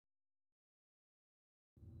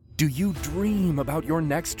Do you dream about your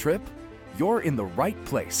next trip? You're in the right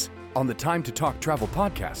place. On the Time to Talk Travel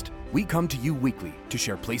podcast, we come to you weekly to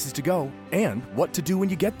share places to go and what to do when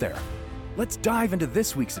you get there. Let's dive into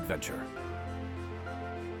this week's adventure.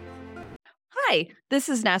 Hi, this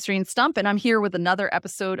is Nasreen Stump, and I'm here with another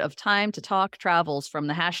episode of Time to Talk Travels from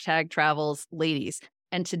the #Travels Ladies.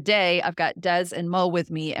 And today I've got Des and Mo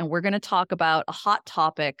with me, and we're going to talk about a hot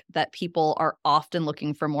topic that people are often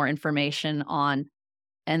looking for more information on.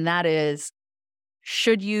 And that is,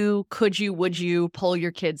 should you, could you, would you pull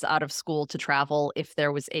your kids out of school to travel if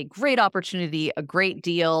there was a great opportunity, a great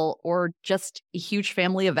deal, or just a huge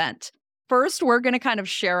family event? First, we're going to kind of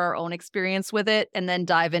share our own experience with it and then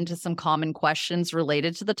dive into some common questions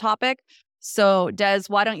related to the topic. So, Des,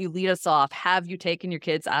 why don't you lead us off? Have you taken your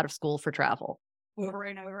kids out of school for travel? Over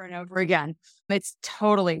and over and over again. It's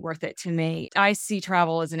totally worth it to me. I see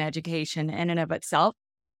travel as an education in and of itself.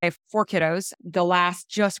 I have 4 kiddos. The last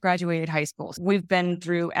just graduated high school. We've been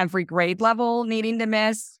through every grade level needing to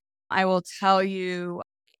miss. I will tell you,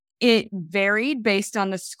 it varied based on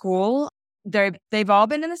the school. They've all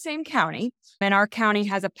been in the same county, and our county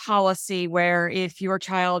has a policy where if your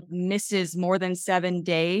child misses more than 7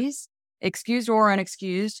 days, excused or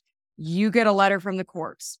unexcused, you get a letter from the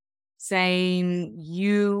courts saying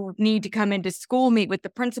you need to come into school, meet with the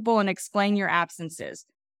principal, and explain your absences.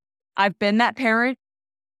 I've been that parent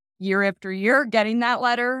year after year getting that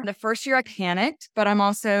letter. The first year I panicked, but I'm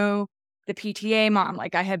also the PTA mom.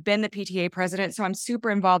 Like, I have been the PTA president, so I'm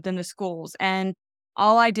super involved in the schools. And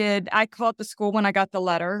all I did, I called the school when I got the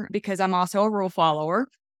letter because I'm also a rule follower,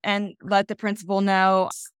 and let the principal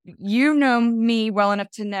know, you know me well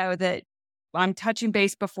enough to know that I'm touching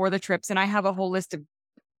base before the trips, and I have a whole list of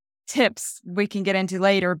tips we can get into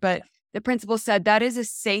later. But the principal said that is a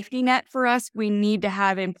safety net for us. We need to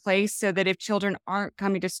have in place so that if children aren't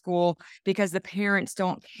coming to school because the parents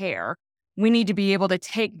don't care, we need to be able to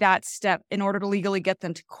take that step in order to legally get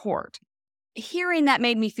them to court. Hearing that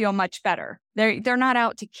made me feel much better. They're not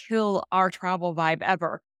out to kill our travel vibe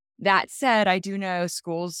ever. That said, I do know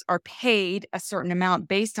schools are paid a certain amount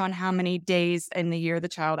based on how many days in the year the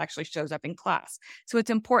child actually shows up in class. So it's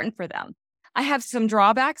important for them. I have some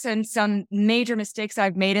drawbacks and some major mistakes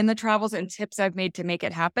I've made in the travels and tips I've made to make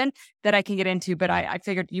it happen that I can get into, but I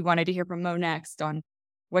figured you wanted to hear from Mo next on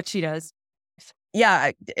what she does.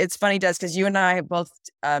 Yeah, it's funny, Des, because you and I both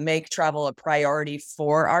make travel a priority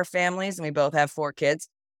for our families, and we both have 4 kids,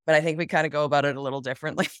 but I think we kind of go about it a little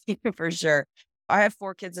differently for sure. I have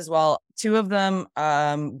 4 kids as well. 2 of them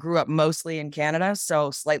grew up mostly in Canada,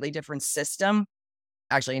 so slightly different system,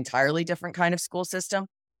 actually entirely different kind of school system,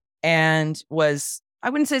 and I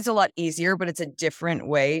wouldn't say it's a lot easier, but it's a different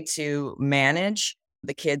way to manage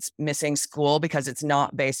the kids missing school because it's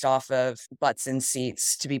not based off of butts in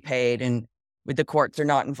seats to be paid, and with the courts, they're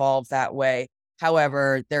not involved that way.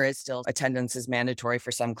 However, there is still attendance is mandatory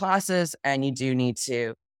for some classes, and you do need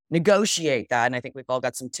to negotiate that. And I think we've all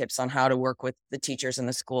got some tips on how to work with the teachers in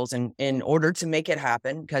the schools in order to make it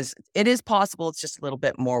happen, because it is possible. It's just a little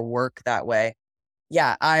bit more work that way.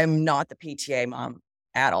 Yeah, I'm not the PTA mom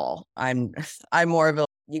at all. I'm more of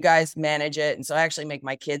you guys manage it. And so I actually make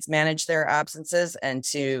my kids manage their absences and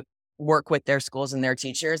to work with their schools and their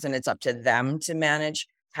teachers. And it's up to them to manage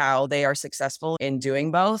how they are successful in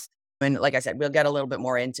doing both. And like I said, we'll get a little bit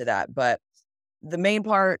more into that. But the main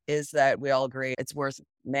part is that we all agree it's worth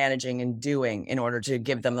managing and doing in order to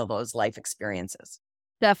give them those life experiences.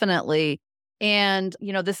 Definitely. And,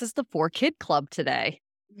 this is the 4-kid club today.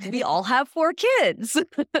 We all have 4 kids.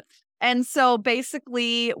 And so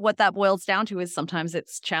basically what that boils down to is sometimes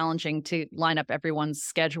it's challenging to line up everyone's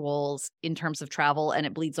schedules in terms of travel, and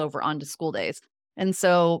it bleeds over onto school days. And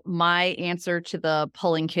so my answer to the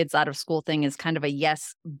pulling kids out of school thing is kind of a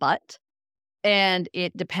yes, but. And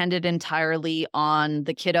it depended entirely on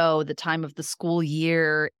the kiddo, the time of the school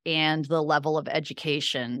year, and the level of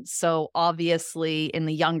education. So obviously in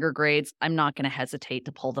the younger grades, I'm not going to hesitate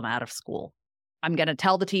to pull them out of school. I'm going to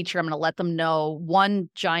tell the teacher, I'm going to let them know. One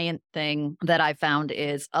giant thing that I found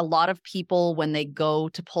is a lot of people, when they go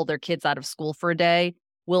to pull their kids out of school for a day,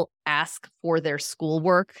 will ask for their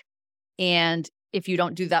schoolwork. And if you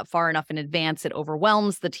don't do that far enough in advance, it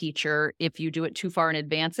overwhelms the teacher. If you do it too far in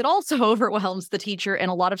advance, it also overwhelms the teacher. And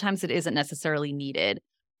a lot of times it isn't necessarily needed.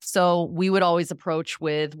 So we would always approach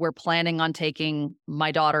with, we're planning on taking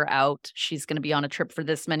my daughter out. She's going to be on a trip for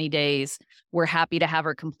this many days. We're happy to have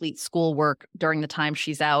her complete schoolwork during the time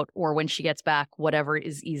she's out, or when she gets back, whatever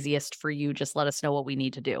is easiest for you. Just let us know what we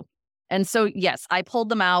need to do. And so, yes, I pulled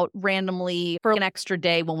them out randomly for an extra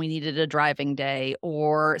day when we needed a driving day,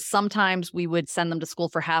 or sometimes we would send them to school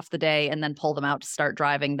for half the day and then pull them out to start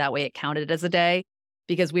driving. That way it counted as a day,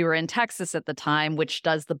 because we were in Texas at the time, which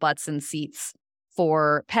does the butts and seats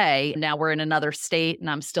for pay. Now we're in another state and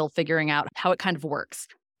I'm still figuring out how it kind of works.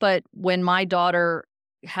 But when my daughter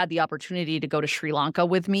had the opportunity to go to Sri Lanka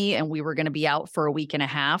with me and we were going to be out for a week and a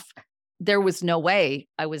half, there was no way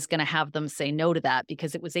I was going to have them say no to that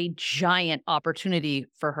because it was a giant opportunity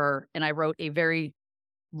for her. And I wrote a very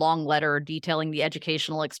long letter detailing the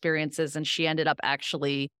educational experiences. And she ended up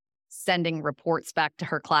actually sending reports back to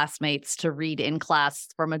her classmates to read in class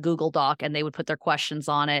from a Google Doc, and they would put their questions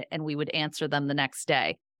on it and we would answer them the next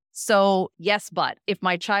day. So yes, but if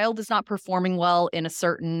my child is not performing well in a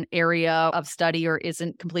certain area of study or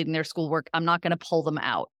isn't completing their schoolwork, I'm not going to pull them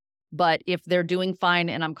out. But if they're doing fine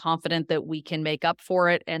and I'm confident that we can make up for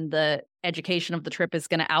it and the education of the trip is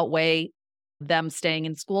going to outweigh them staying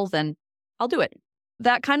in school, then I'll do it.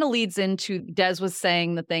 That kind of leads into Des was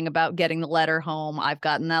saying the thing about getting the letter home. I've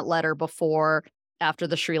gotten that letter before after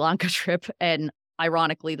the Sri Lanka trip. And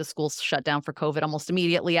ironically, the schools shut down for COVID almost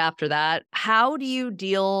immediately after that. How do you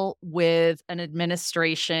deal with an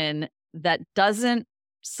administration that doesn't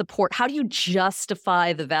support? How do you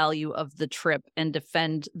justify the value of the trip and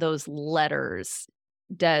defend those letters?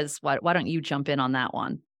 Des, why don't you jump in on that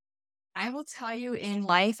one? I will tell you, in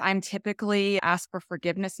life, I'm typically ask for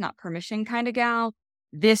forgiveness, not permission kind of gal.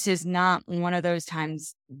 This is not one of those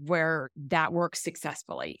times where that works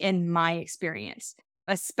successfully, in my experience,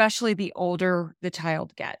 especially the older the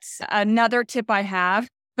child gets. Another tip I have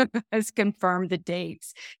is confirm the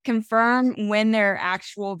dates. Confirm when their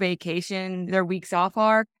actual vacation, their weeks off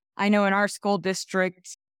are. I know in our school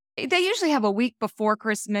district, they usually have a week before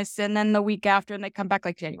Christmas and then the week after, and they come back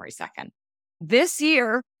like January 2nd. This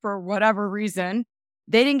year, for whatever reason,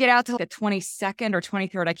 they didn't get out till the 22nd or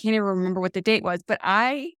 23rd. I can't even remember what the date was, but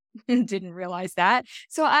I didn't realize that.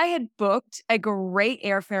 So I had booked a great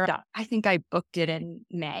airfare. I think I booked it in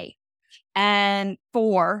May. And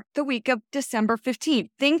for the week of December 15th,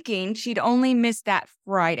 thinking she'd only missed that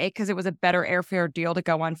Friday because it was a better airfare deal to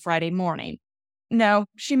go on Friday morning. No,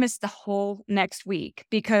 she missed the whole next week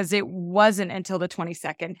because it wasn't until the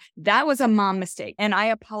 22nd. That was a mom mistake. And I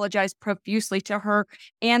apologized profusely to her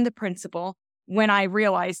and the principal when I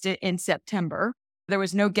realized it in September. There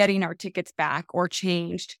was no getting our tickets back or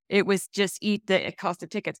changed. It was just eat the cost of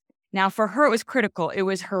tickets. Now, for her, it was critical. It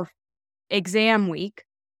was her exam week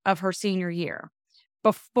of her senior year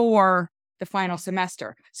before the final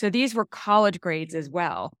semester. So these were college grades as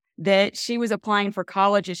well, that she was applying for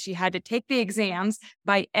colleges. She had to take the exams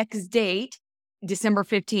by X date, December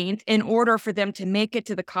 15th, in order for them to make it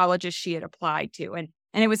to the colleges she had applied to. And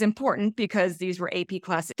it was important because these were AP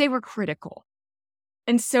classes. They were critical.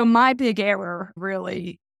 And so my big error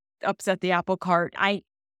really upset the apple cart. I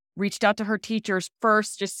reached out to her teachers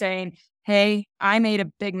first, just saying, hey, I made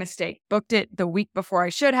a big mistake, booked it the week before I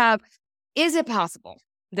should have. Is it possible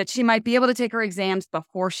that she might be able to take her exams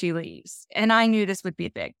before she leaves? And I knew this would be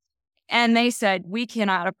big. And they said, we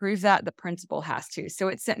cannot approve that. The principal has to. So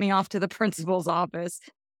it sent me off to the principal's office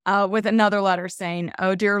with another letter saying,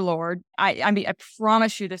 oh, dear Lord, I mean, I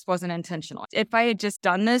promise you this wasn't intentional. If I had just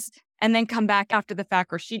done this and then come back after the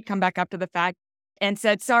fact, or she'd come back after the fact and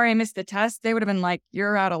said, sorry, I missed the test, they would have been like,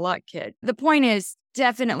 you're out of luck, kid. The point is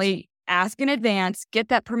definitely ask in advance, get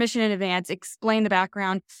that permission in advance, explain the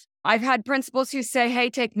background. I've had principals who say, hey,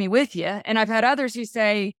 take me with you. And I've had others who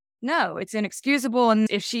say, no, it's inexcusable. And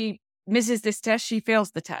if she misses this test, she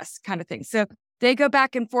fails the test kind of thing. So they go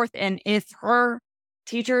back and forth. And if her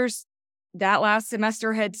teachers that last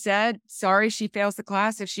semester had said, sorry, she fails the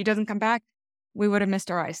class, if she doesn't come back, we would have missed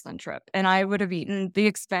our Iceland trip and I would have eaten the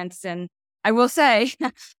expense. And I will say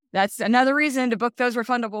that's another reason to book those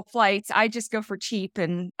refundable flights. I just go for cheap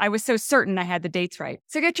and I was so certain I had the dates right.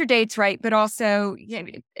 So get your dates right, but also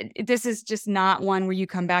this is just not one where you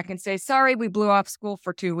come back and say, sorry, we blew off school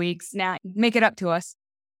for 2 weeks. Now make it up to us.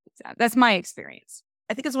 That's my experience.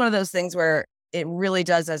 I think it's one of those things where it really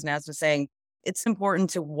does, as Naz was saying, it's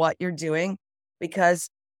important to what you're doing, because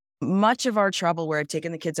much of our trouble where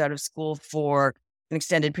taking the kids out of school for an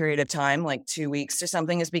extended period of time, like 2 weeks or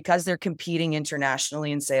something, is because they're competing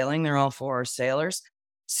internationally in sailing. They're all four sailors.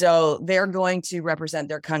 So they're going to represent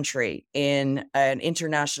their country in an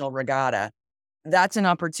international regatta. That's an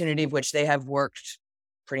opportunity of which they have worked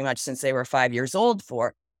pretty much since they were 5 years old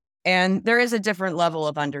for. And there is a different level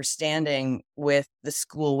of understanding with the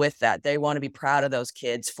school with that. They want to be proud of those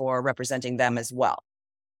kids for representing them as well.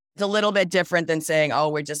 It's a little bit different than saying, oh,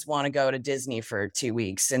 we just want to go to Disney for 2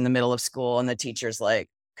 weeks in the middle of school. And the teacher's like,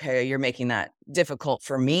 okay, you're making that difficult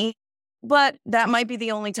for me. But that might be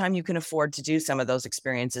the only time you can afford to do some of those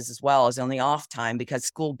experiences as well as on the off time, because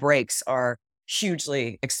school breaks are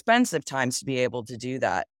hugely expensive times to be able to do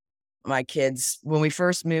that. My kids, when we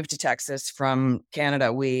first moved to Texas from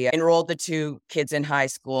Canada, we enrolled the two kids in high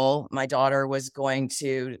school. My daughter was going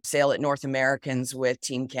to sail at North Americans with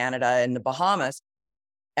Team Canada in the Bahamas,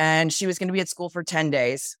 and she was going to be at school for 10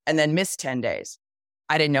 days and then miss 10 days.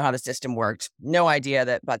 I didn't know how the system worked. No idea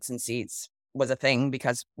that butts and seats was a thing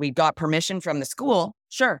because we got permission from the school.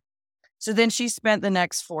 Sure. So then she spent the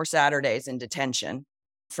next 4 Saturdays in detention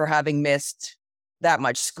for having missed that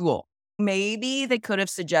much school. Maybe they could have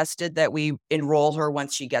suggested that we enroll her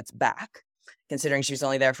once she gets back, considering she was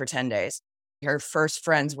only there for 10 days. Her first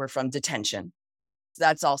friends were from detention.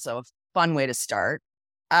 That's also a fun way to start.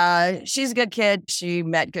 She's a good kid. She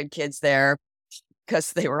met good kids there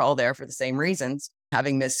because they were all there for the same reasons,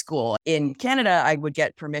 having missed school. In Canada, I would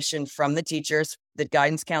get permission from the teachers. The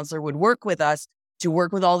guidance counselor would work with us to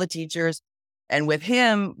work with all the teachers. And with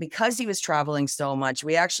him, because he was traveling so much,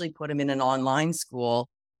 we actually put him in an online school,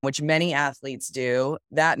 which many athletes do.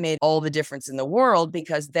 That made all the difference in the world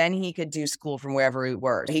because then he could do school from wherever he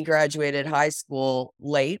were. He graduated high school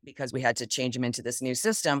late because we had to change him into this new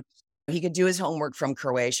system. He could do his homework from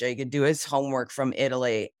Croatia. He could do his homework from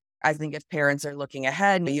Italy. I think if parents are looking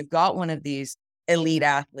ahead, you've got one of these elite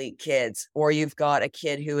athlete kids, or you've got a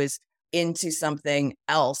kid who is into something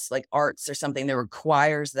else like arts or something that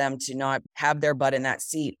requires them to not have their butt in that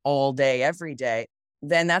seat all day, every day,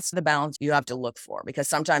 then that's the balance you have to look for, because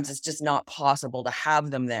sometimes it's just not possible to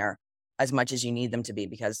have them there as much as you need them to be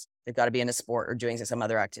because they've got to be in a sport or doing some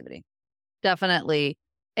other activity. Definitely.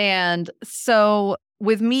 And so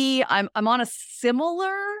with me, I'm on a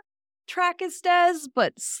similar track as Des,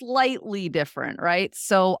 but slightly different, right?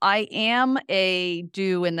 So I am a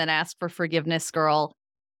do and then ask for forgiveness girl.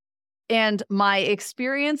 And my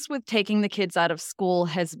experience with taking the kids out of school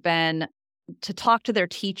has been to talk to their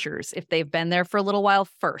teachers if they've been there for a little while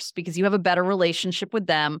first, because you have a better relationship with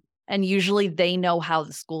them. And usually they know how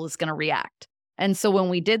the school is going to react. And so when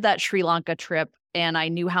we did that Sri Lanka trip and I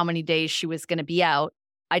knew how many days she was going to be out,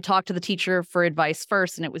 I talked to the teacher for advice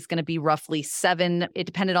first, and it was going to be roughly 7. It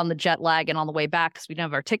depended on the jet lag and on the way back because we didn't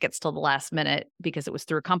have our tickets till the last minute because it was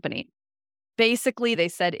through a company. Basically, they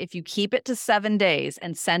said, if you keep it to 7 days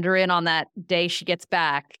and send her in on that day she gets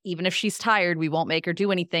back, even if she's tired, we won't make her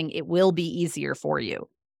do anything. It will be easier for you.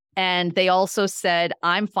 And they also said,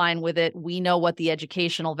 I'm fine with it. We know what the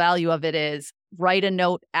educational value of it is. Write a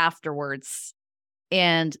note afterwards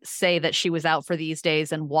and say that she was out for these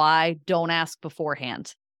days and why. Don't ask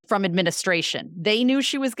beforehand from administration. They knew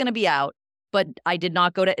she was going to be out, but I did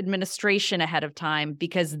not go to administration ahead of time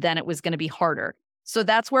because then it was going to be harder. So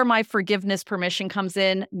that's where my forgiveness permission comes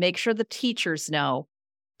in. Make sure the teachers know.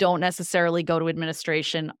 Don't necessarily go to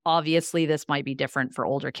administration. Obviously, this might be different for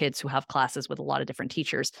older kids who have classes with a lot of different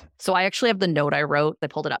teachers. So I actually have the note I wrote. I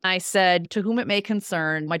pulled it up. I said, to whom it may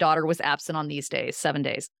concern, my daughter was absent on these days, 7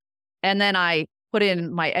 days. And then I put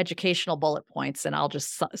in my educational bullet points, and I'll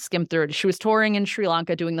just skim through it. She was touring in Sri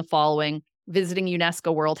Lanka doing the following: visiting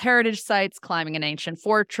UNESCO World Heritage Sites, climbing an ancient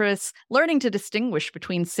fortress, learning to distinguish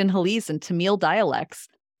between Sinhalese and Tamil dialects,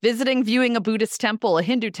 viewing a Buddhist temple, a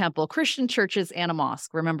Hindu temple, Christian churches, and a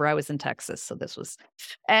mosque. Remember, I was in Texas, so this was...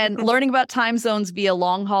 And learning about time zones via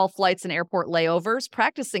long-haul flights and airport layovers,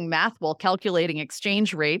 practicing math while calculating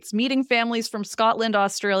exchange rates, meeting families from Scotland,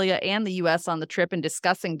 Australia, and the U.S. on the trip and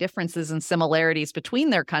discussing differences and similarities between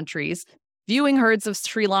their countries, viewing herds of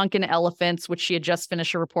Sri Lankan elephants, which she had just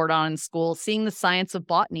finished a report on in school, seeing the science of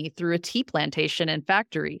botany through a tea plantation and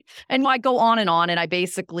factory. And I go on, and I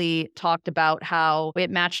basically talked about how it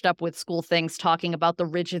matched up with school things, talking about the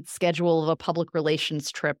rigid schedule of a public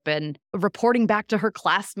relations trip and reporting back to her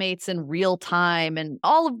classmates in real time and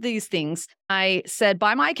all of these things. I said,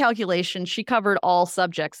 by my calculation, she covered all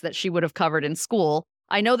subjects that she would have covered in school.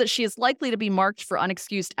 I know that she is likely to be marked for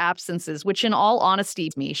unexcused absences, which in all honesty,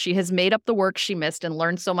 she has made up the work she missed and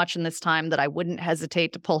learned so much in this time that I wouldn't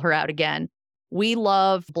hesitate to pull her out again. We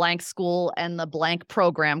love blank school and the blank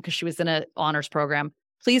program because she was in an honors program.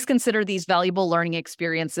 Please consider these valuable learning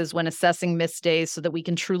experiences when assessing missed days so that we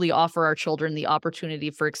can truly offer our children the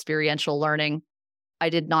opportunity for experiential learning. I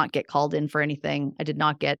did not get called in for anything. I did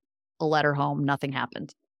not get a letter home. Nothing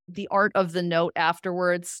happened. The art of the note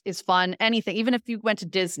afterwards is fun. Anything, even if you went to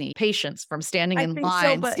Disney, patience from standing in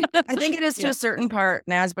lines. So, but I think it is to a certain part,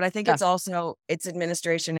 Naz, but I think it's also, it's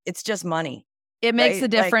administration. It's just money. It makes a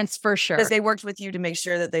difference for sure. Because they worked with you to make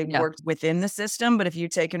sure that they worked within the system. But if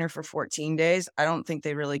you've taken her for 14 days, I don't think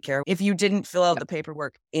they really care if you didn't fill out the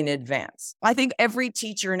paperwork in advance. I think every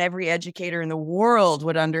teacher and every educator in the world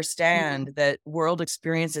would understand that world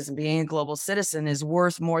experiences and being a global citizen is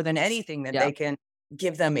worth more than anything that they can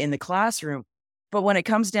give them in the classroom. But when it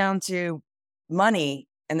comes down to money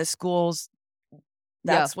and the schools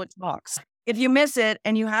That's what talks. If you miss it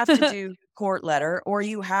and you have to do court letter or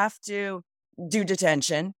you have to do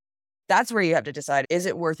detention, that's where you have to decide, is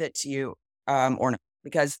it worth it to you or not?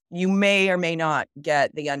 Because you may or may not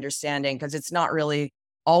get the understanding, because it's not really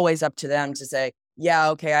always up to them to say, yeah,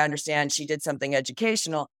 okay, I understand she did something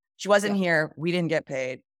educational. She wasn't here. We didn't get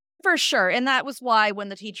paid. For sure. And that was why when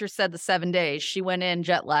the teacher said the 7 days, she went in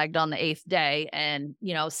jet lagged on the 8th day and,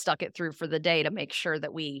 stuck it through for the day to make sure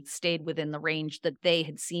that we stayed within the range that they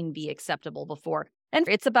had seen be acceptable before. And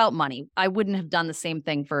it's about money. I wouldn't have done the same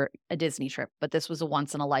thing for a Disney trip, but this was a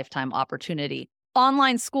once in a lifetime opportunity.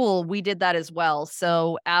 Online school, we did that as well.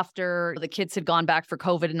 So after the kids had gone back for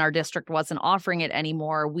COVID and our district wasn't offering it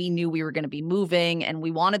anymore, we knew we were going to be moving and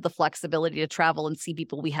we wanted the flexibility to travel and see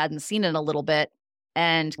people we hadn't seen in a little bit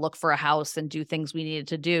and look for a house and do things we needed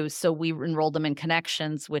to do. So we enrolled them in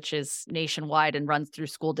Connections, which is nationwide and runs through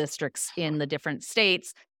school districts in the different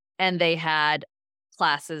states. And they had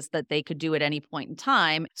classes that they could do at any point in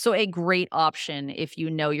time. So a great option if you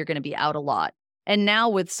know you're going to be out a lot. And now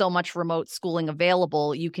with so much remote schooling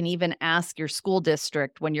available, you can even ask your school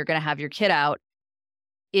district when you're going to have your kid out,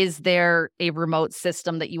 is there a remote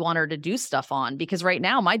system that you want her to do stuff on? Because right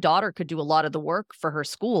now, my daughter could do a lot of the work for her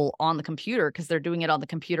school on the computer because they're doing it on the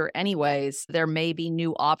computer anyways. There may be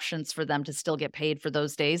new options for them to still get paid for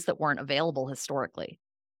those days that weren't available historically.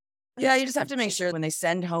 Yeah, you just have to make sure when they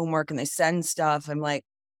send homework and they send stuff, I'm like,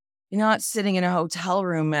 you're not sitting in a hotel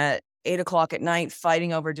room at 8:00 at night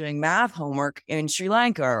fighting over doing math homework in Sri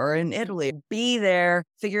Lanka or in Italy. Be there,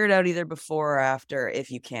 figure it out either before or after if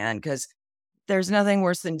you can, because there's nothing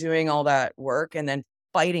worse than doing all that work and then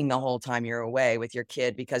fighting the whole time you're away with your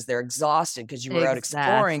kid because they're exhausted because you were out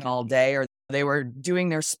exploring all day or they were doing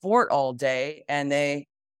their sport all day and they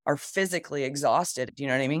are physically exhausted. Do you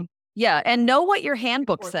know what I mean? Yeah. And know what your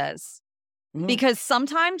handbook says, because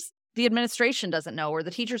sometimes the administration doesn't know or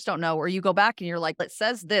the teachers don't know, or you go back and you're like, it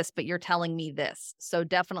says this, but you're telling me this. So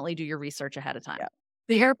definitely do your research ahead of time. Yeah.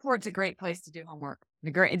 The airport's a great place to do homework.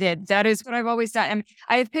 That is what I've always done. I mean,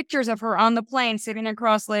 I have pictures of her on the plane sitting there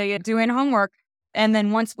cross-legged doing homework. And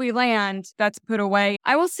then once we land, that's put away.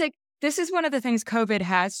 I will say this is one of the things COVID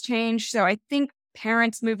has changed. So I think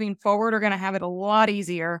parents moving forward are going to have it a lot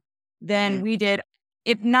easier than we did,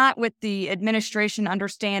 if not with the administration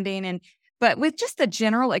understanding but with just the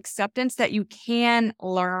general acceptance that you can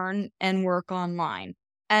learn and work online.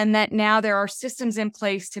 And that now there are systems in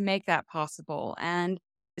place to make that possible. And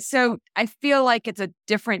so I feel like it's a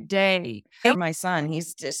different day. My son,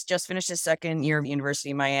 he's just finished his second year of University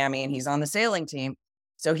of Miami and he's on the sailing team.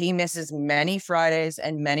 So he misses many Fridays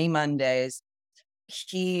and many Mondays.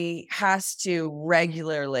 He has to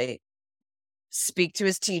regularly speak to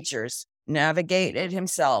his teachers, navigate it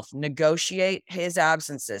himself, negotiate his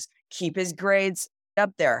absences, keep his grades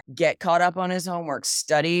up there, get caught up on his homework,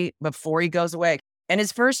 study before he goes away. And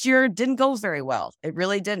his first year didn't go very well. It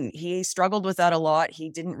really didn't. He struggled with that a lot. He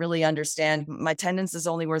didn't really understand my attendance is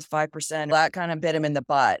only worth 5%. That kind of bit him in the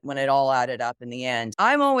butt when it all added up in the end.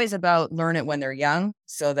 I'm always about learn it when they're young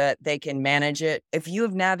so that they can manage it. If you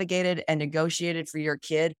have navigated and negotiated for your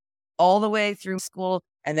kid all the way through school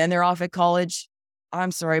and then they're off at college,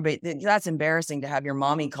 I'm sorry, but that's embarrassing to have your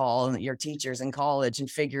mommy call your teachers in college and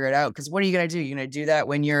figure it out. Because what are you going to do? You're going to do that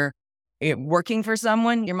when you're working for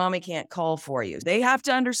someone? Your mommy can't call for you. They have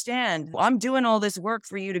to understand, I'm doing all this work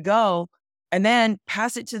for you to go and then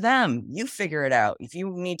pass it to them. You figure it out. If you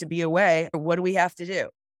need to be away, what do we have to do?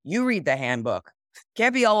 You read the handbook.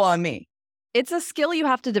 Can't be all on me. It's a skill you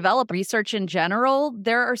have to develop. Research in general,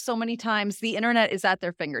 there are so many times the internet is at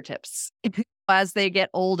their fingertips. As they get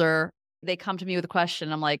older, they come to me with a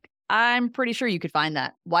question. I'm like, I'm pretty sure you could find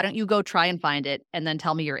that. Why don't you go try and find it and then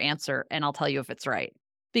tell me your answer and I'll tell you if it's right.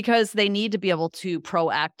 Because they need to be able to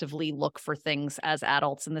proactively look for things as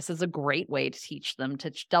adults. And this is a great way to teach them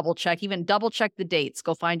to double check the dates.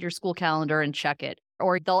 Go find your school calendar and check it.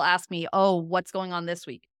 Or they'll ask me, oh, what's going on this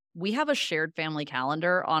week? We have a shared family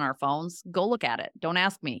calendar on our phones. Go look at it. Don't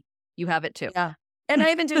ask me. You have it too. Yeah. And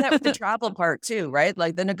I even do that with the travel part too, right?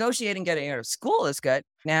 Like the negotiating getting out of school is good.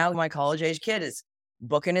 Now my college age kid is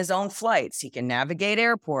booking his own flights. He can navigate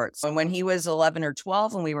airports. And when he was 11 or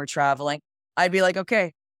 12, when we were traveling, I'd be like,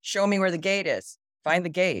 okay, show me where the gate is. Find the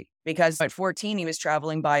gate. Because at 14, he was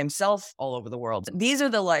traveling by himself all over the world. These are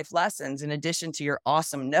the life lessons in addition to your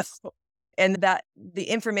awesome note. And that the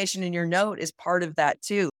information in your note is part of that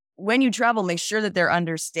too. When you travel, make sure that they're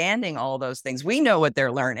understanding all those things. We know what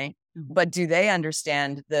they're learning, but do they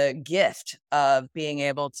understand the gift of being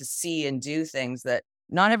able to see and do things that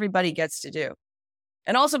not everybody gets to do?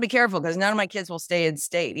 And also be careful because none of my kids will stay in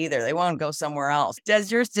state either. They won't go somewhere else.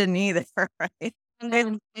 Yours didn't either, right?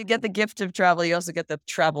 And you get the gift of travel. You also get the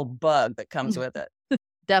travel bug that comes with it.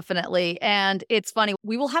 Definitely. And it's funny,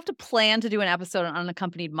 we will have to plan to do an episode on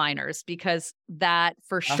unaccompanied minors because that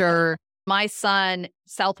for sure, my son,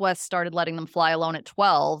 Southwest started letting them fly alone at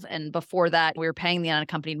 12. And before that, we were paying the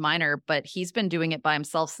unaccompanied minor, but he's been doing it by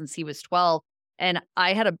himself since he was 12. And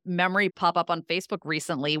I had a memory pop up on Facebook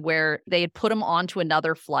recently where they had put him onto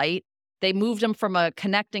another flight. They moved him from a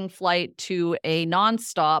connecting flight to a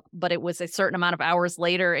nonstop, but it was a certain amount of hours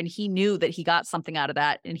later. And he knew that he got something out of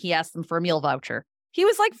that. And he asked them for a meal voucher. He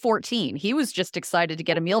was like 14. He was just excited to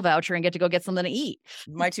get a meal voucher and get to go get something to eat.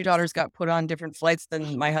 My two daughters got put on different flights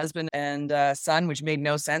than my husband and son, which made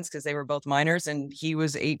no sense because they were both minors and he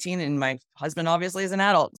was 18 and my husband obviously is an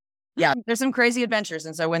adult. Yeah, there's some crazy adventures.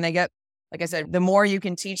 And so when they get, like I said, the more you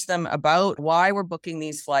can teach them about why we're booking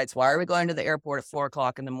these flights, why are we going to the airport at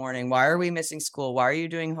 4:00 in the morning? Why are we missing school? Why are you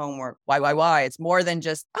doing homework? Why? It's more than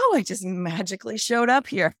just, oh, I just magically showed up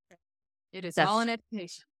here. It is all an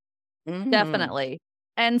education. Definitely.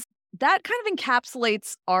 And that kind of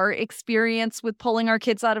encapsulates our experience with pulling our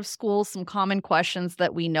kids out of school, some common questions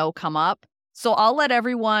that we know come up. So I'll let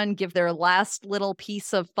everyone give their last little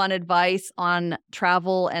piece of fun advice on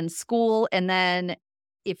travel and school. And then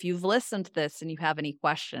if you've listened to this and you have any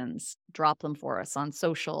questions, drop them for us on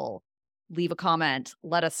social, leave a comment,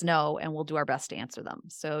 let us know, and we'll do our best to answer them.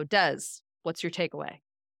 So Des, what's your takeaway?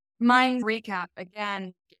 My recap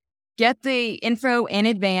again. Get the info in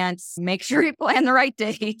advance. Make sure you plan the right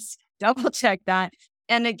dates. Double check that.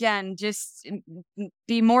 And again, just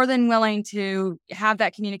be more than willing to have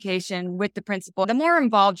that communication with the principal. The more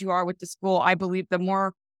involved you are with the school, I believe, the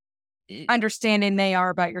more understanding they are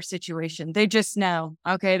about your situation. They just know,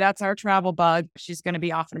 okay, that's our travel bug. She's going to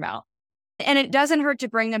be off and about. And it doesn't hurt to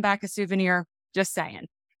bring them back a souvenir. Just saying.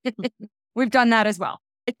 We've done that as well.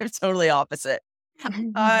 It's totally opposite.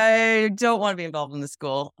 I don't want to be involved in the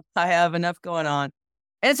school. I have enough going on.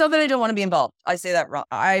 And it's not that I don't want to be involved. I say that wrong.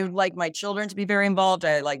 I like my children to be very involved.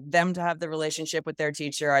 I like them to have the relationship with their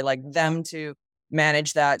teacher. I like them to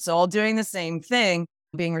manage that. So all doing the same thing,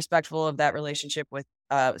 being respectful of that relationship with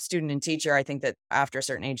student and teacher. I think that after a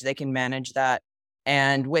certain age, they can manage that.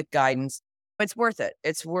 And with guidance, it's worth it.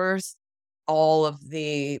 It's worth all of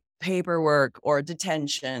the paperwork or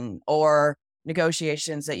detention or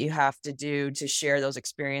negotiations that you have to do to share those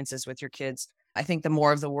experiences with your kids. I think the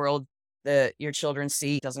more of the world that your children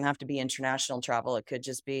see, doesn't have to be international travel. It could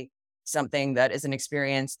just be something that is an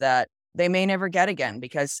experience that they may never get again.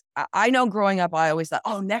 Because I know growing up, I always thought,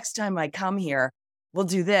 oh, next time I come here, we'll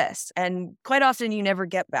do this. And quite often you never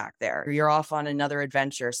get back there. You're off on another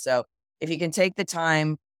adventure. So if you can take the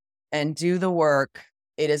time and do the work,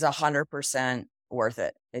 it is 100% worth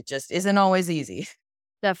it. It just isn't always easy.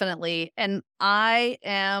 Definitely. And I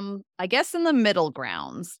am, I guess, in the middle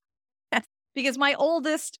grounds because my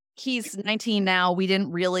oldest, he's 19 now. We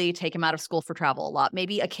didn't really take him out of school for travel a lot,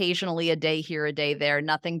 maybe occasionally a day here, a day there,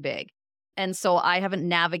 nothing big. And so I haven't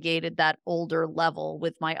navigated that older level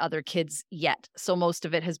with my other kids yet. So most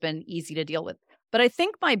of it has been easy to deal with. But I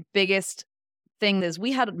think my biggest thing is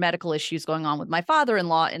we had medical issues going on with my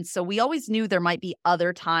father-in-law. And so we always knew there might be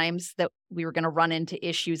other times that we were going to run into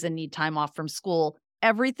issues and need time off from school.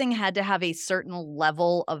 Everything had to have a certain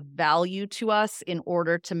level of value to us in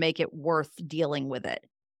order to make it worth dealing with it.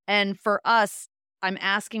 And for us, I'm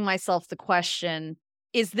asking myself the question,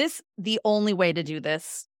 is this the only way to do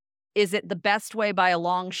this? Is it the best way by a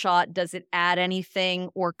long shot? Does it add anything?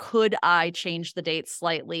 Or could I change the date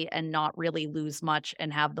slightly and not really lose much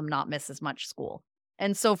and have them not miss as much school?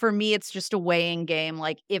 And so for me, it's just a weighing game.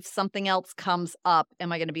 Like if something else comes up,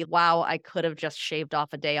 am I going to be, wow, I could have just shaved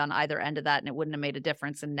off a day on either end of that and it wouldn't have made a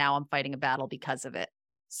difference. And now I'm fighting a battle because of it.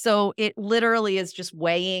 So it literally is just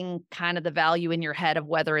weighing kind of the value in your head of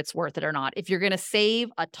whether it's worth it or not. If you're going to save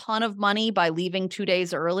a ton of money by leaving 2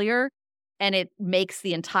 days earlier and it makes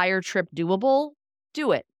the entire trip doable,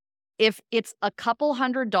 do it. If it's a couple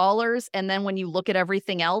 $100 and then when you look at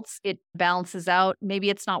everything else, it balances out, maybe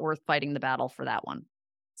it's not worth fighting the battle for that one.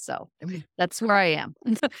 So that's where I am.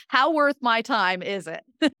 How worth my time is it?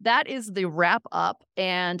 That is the wrap up.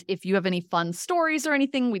 And if you have any fun stories or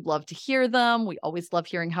anything, we'd love to hear them. We always love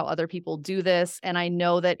hearing how other people do this. And I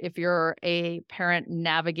know that if you're a parent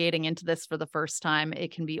navigating into this for the first time,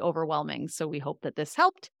 it can be overwhelming. So we hope that this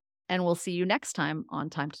helped. And we'll see you next time on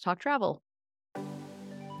Time to Talk Travel.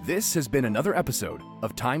 This has been another episode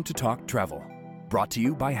of Time to Talk Travel, brought to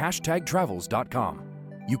you by #travels.com.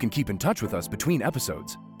 You can keep in touch with us between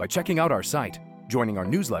episodes by checking out our site, joining our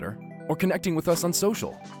newsletter, or connecting with us on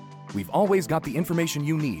social. We've always got the information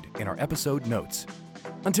you need in our episode notes.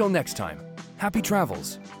 Until next time, happy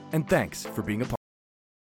travels, and thanks for being a part.